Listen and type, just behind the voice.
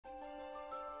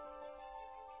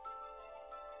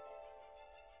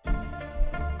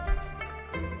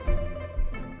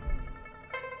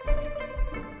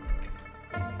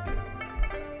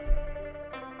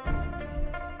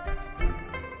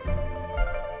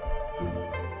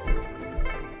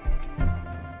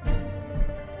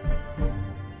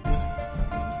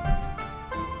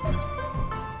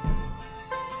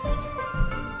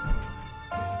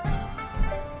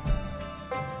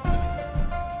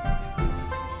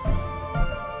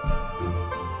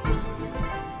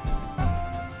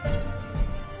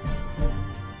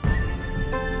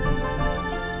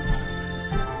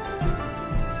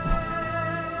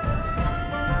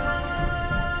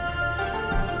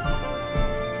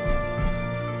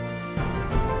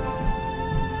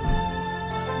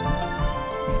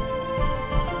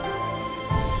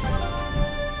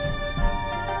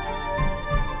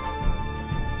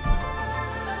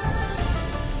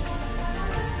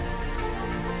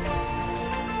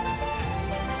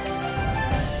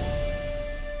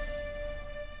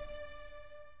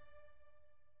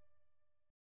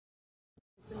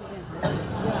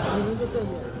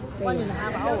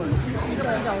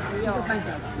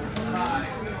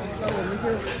所以我们就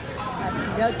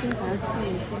比较经常去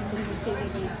这个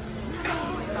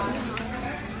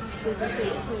就是会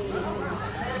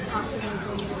发生一些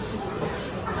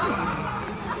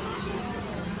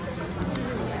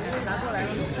拿过来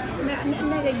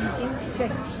那个已经对，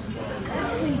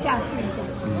试一下。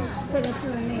这个是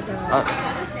那个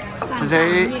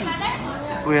Today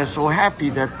we are so happy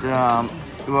that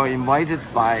we were invited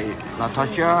by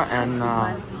Natasha and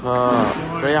her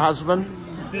great husband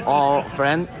or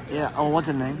friend. Yeah. Oh, what's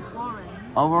the name?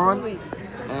 Warren.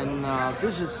 And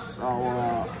this is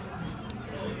our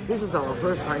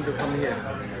first time to come here.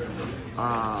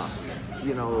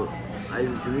 You know, I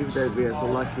believe that we are so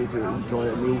lucky to enjoy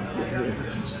a new food here.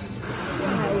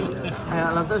 係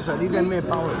啊，Natasha呢啲係咩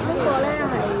包嚟？呢個咧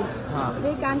係呢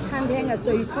間餐廳嘅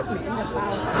最出名嘅包。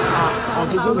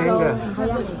最出名嘅。係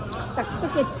啊，特色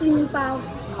嘅煎包。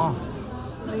哦，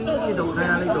呢度睇下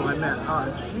呢度係咩啊？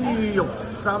豬肉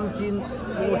三煎鍋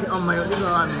貼，唔係呢個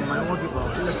係唔係鍋貼喎？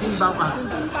呢個煎包啊，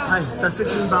係特色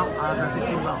煎包啊，特色煎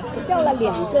包。叫了2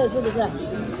個是不是？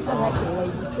剛才給了1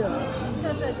個。特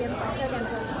色煎包。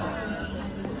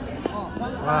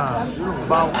哇！小籠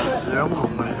包2籠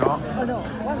嚟咗。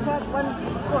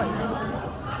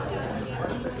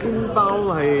煎包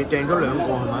係訂咗2個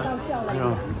係咪？係啊。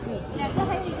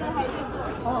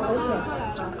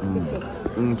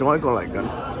仲有一個嚟緊。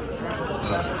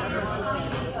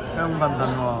香噴噴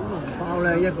喎！包咧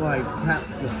一個係 crab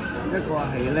嘅，一個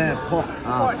係咧 pork 啊，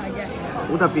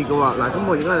好特別嘅喎。嗱，咁我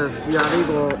而家就試下呢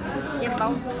個煎包，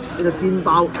呢個煎包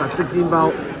特色煎包。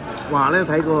話咧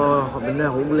睇個後面咧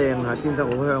好靚啊，煎得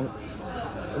好香。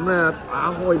咁咧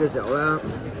打開嘅時候咧，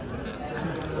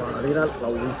哇！你睇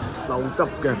流汁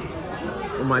嘅，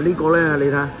同埋呢個咧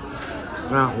你睇啊，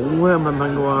好香噴噴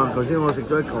嘅喎。頭先我食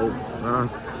咗一嚿啊，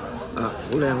好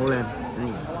靚好靚。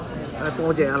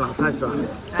多謝阿Natasha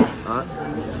啊，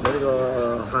有呢個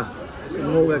咁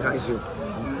好嘅介紹。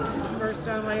First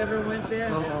time I ever went there.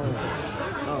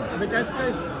 But that's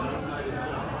because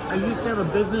I used to have a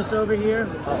business over here.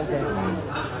 Oh, okay.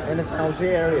 In the Taoxi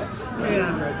area.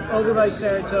 Yeah, over by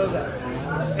Saratoga.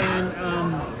 And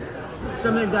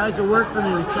some of the guys that work for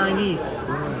me were Chinese.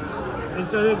 And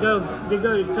so they go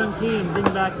to Tunki and bring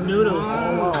back noodles.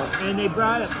 Oh, wow. And they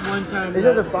brought it one time. Is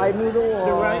it a fried noodle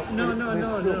or? No.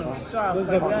 Soft.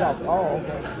 Like that. Oh,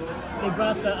 okay. They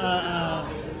brought the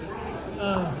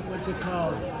what's it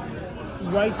called?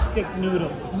 Rice stick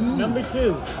noodle. Number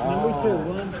two. 1,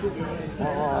 2, 3.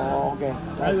 Oh, okay.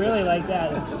 I really like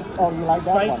that. Oh, you like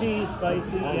that?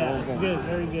 Spicy. Yeah, it's good.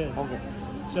 Very good. Okay.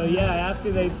 So yeah,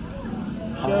 after they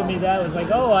showed me that, I was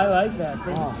like, oh, I like that.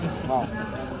 Wow.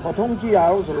 For Tongji, I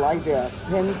also like the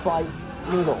pan-fried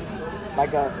noodle,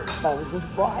 like just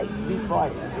fried, deep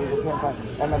fried,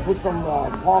 and I put some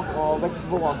pork or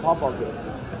vegetable on top of it.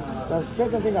 The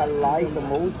second thing I like the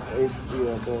most is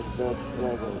the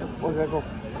what's that called?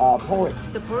 Porridge.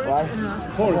 The porridge? Right?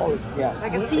 Porridge, yeah.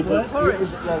 Like a seafood porridge?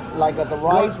 It's like the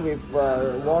rice with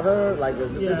water, like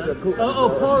it's a cook.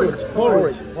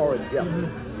 Porridge, yeah.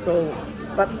 So,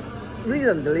 but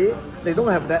recently, they don't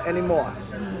have that anymore.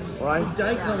 Right?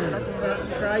 Daikon,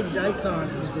 fried daikon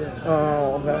is good.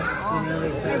 Oh, okay.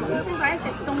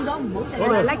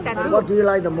 I like that too. What do you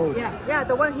like the most? Yeah,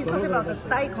 the one he's talking about, the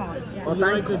daikon. Oh, you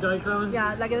like the daikon?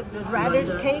 Yeah, like a radish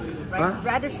cake, right? Huh?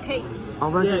 Radish cake. Oh,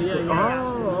 radish cake.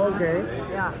 Oh, okay.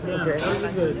 Yeah. Okay.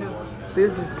 Good.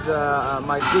 This is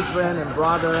my good friend and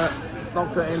brother,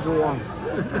 Dr. Andrew Wong.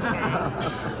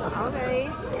 Okay.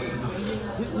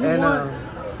 And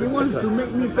he wants to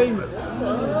make me famous.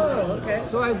 Oh, okay.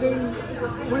 So I think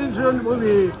pretty soon will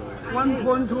be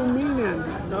 1.2 million.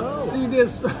 No. See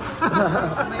this?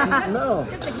 No.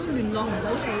 一直都聯絡唔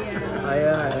到你啊。係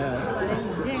啊。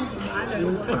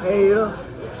係咯，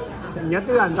成日都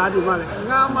有人打電話嚟，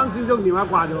啱先將電話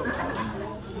掛咗。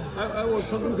I was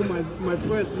talking to my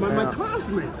friend, my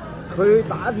classmate. 佢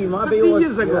打電話俾我時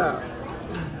啊。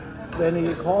When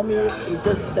he called me, he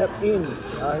just stepped in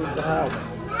his house.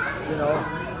 You know.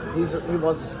 He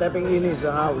was stepping in his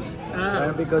house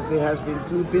because he has been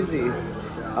too busy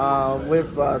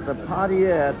with the party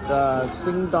at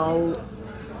Qingdao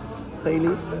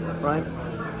Daily, right?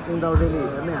 Qingdao Daily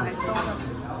係咩啊？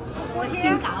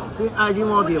煎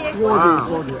鍋貼，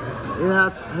你睇下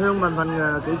香噴噴嘅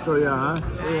幾脆啊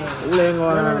嚇，好靚喎！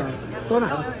多啦，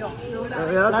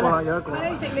有一個啦，有一個。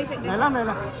你食。嚟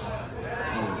啦！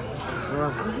哇！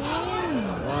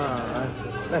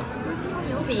嚟。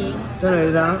真係你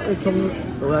睇下啲葱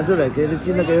露晒出嚟，你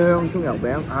煎得幾香，葱油餅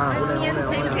啊，好靚。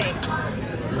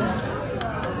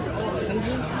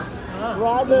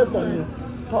Rather than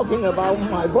talking about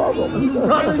my problem,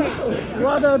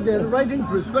 rather than writing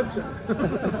prescription.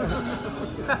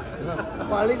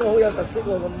 哇！呢個好有特色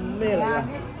喎，咁咩嚟㗎？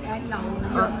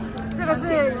这个是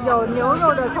有牛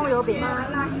肉的葱油饼。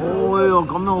哦喲，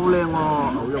咁都好靚喎，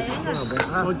牛肉葱油餅，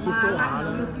再切多下啦。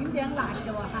點餅辣嘅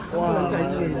喎嚇。哇！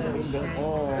哦。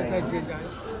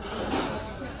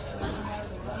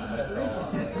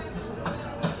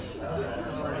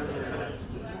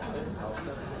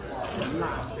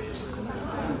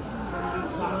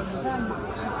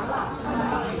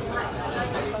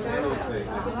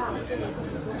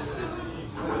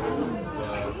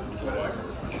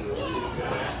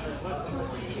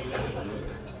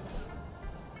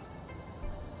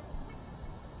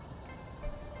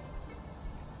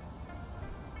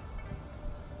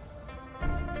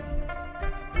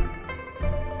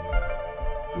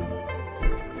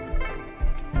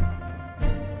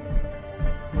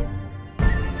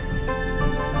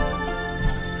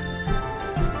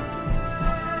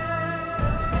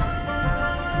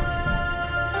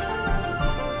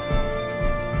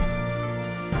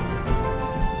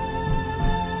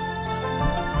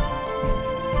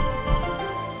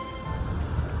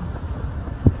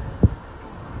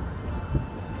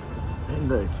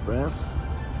Express,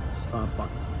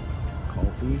 Starbucks,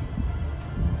 coffee,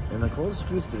 and across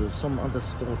the street there's some other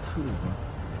store too.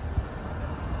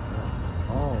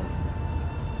 Oh,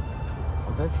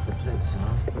 that's the place,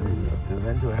 huh? We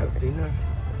went to have dinner.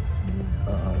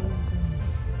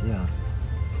 Yeah,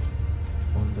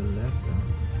 on the left,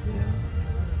 yeah.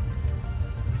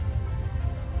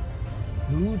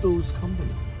 Noodles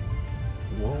Company,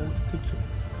 World Kitchen.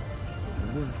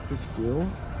 This is fish grill.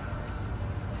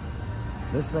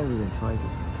 Next time we can try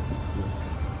this one.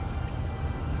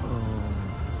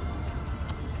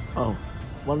 Oh,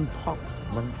 one pot.